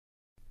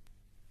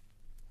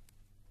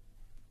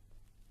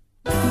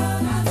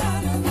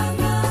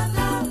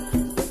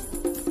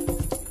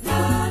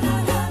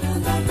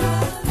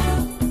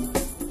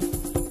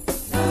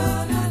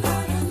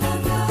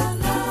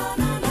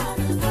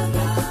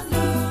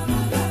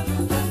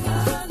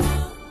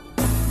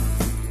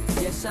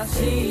I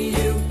see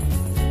you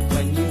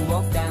when you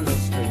walk down the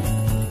street,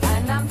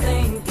 and I'm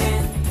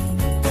thinking,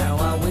 how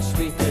I wish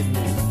we could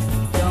meet.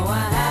 Though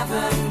I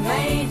haven't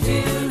made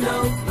you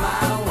look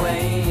my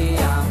way,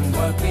 I'm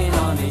working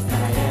on it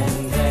night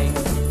and day.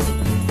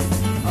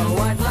 Oh,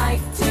 I'd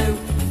like to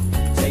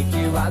take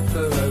you out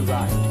for a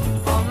ride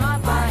on my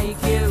bike,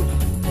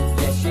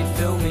 yes, you'd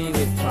fill me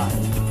with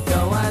pride.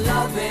 Though our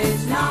love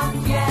is not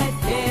yet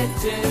here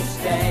to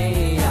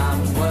stay,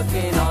 I'm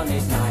working on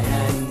it night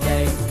and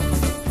day.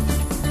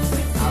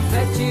 I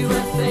bet you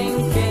were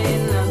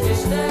thinking I'm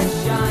just a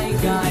shy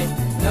guy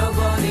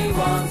nobody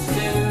wants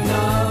to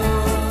know,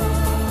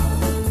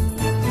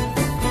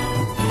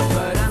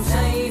 but I'm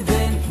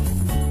saving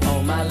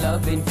all my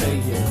loving for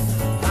you.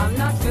 I'm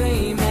not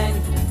dreaming,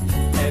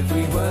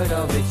 every word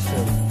of it's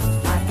true.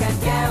 I can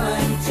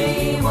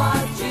guarantee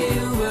what you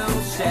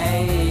will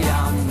say,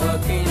 I'm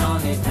working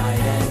on it night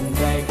and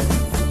day.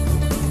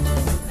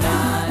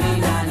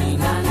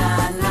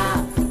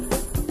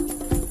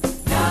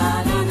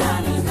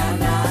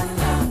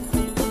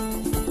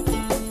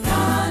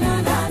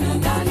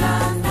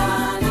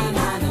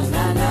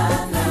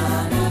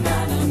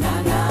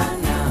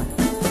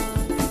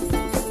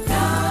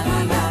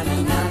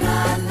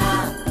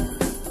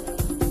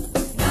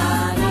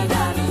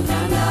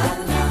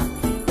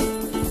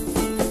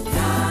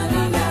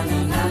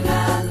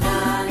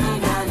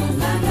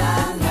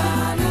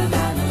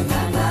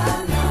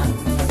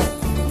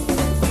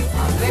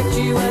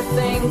 You were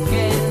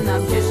thinking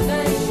I'm just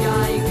a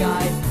shy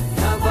guy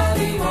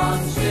nobody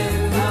wants to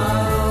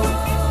know.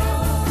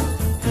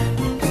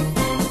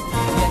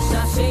 Yes,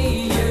 I see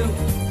you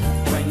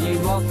when you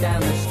walk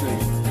down the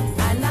street,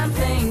 and I'm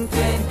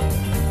thinking,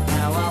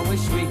 how I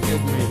wish we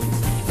could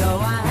meet.